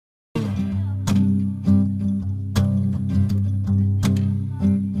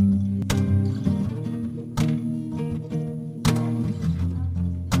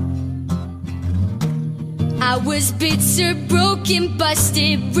I was bitter, broken,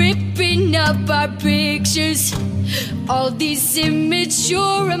 busted, ripping up our pictures. All these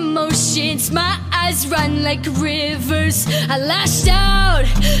immature emotions, my eyes run like rivers. I lashed out,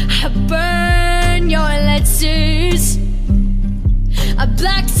 I burned your letters. I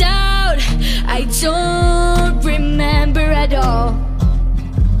blacked out, I don't remember at all.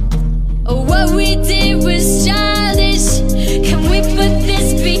 Oh, what we did was childish. Can we put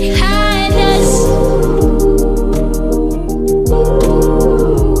this behind us?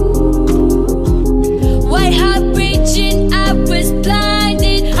 White heart raging, I was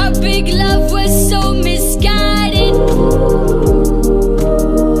blinded. Our big love was so misguided.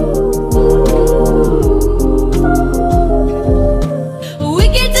 We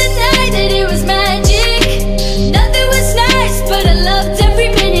can't deny that it was magic. Nothing was nice, but I loved every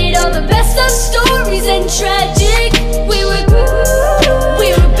minute. All the best of stories and tragic. We were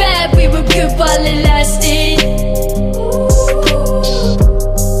bad, we were good while it lasted.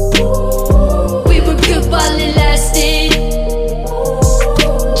 We were good while it lasted.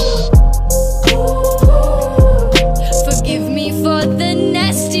 Forgive me for the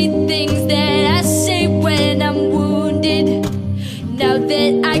nasty things that I say when I'm wounded. Now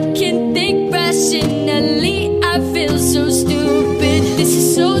that I can think rationally, I feel so stupid. This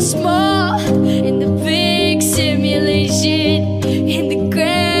is so small in the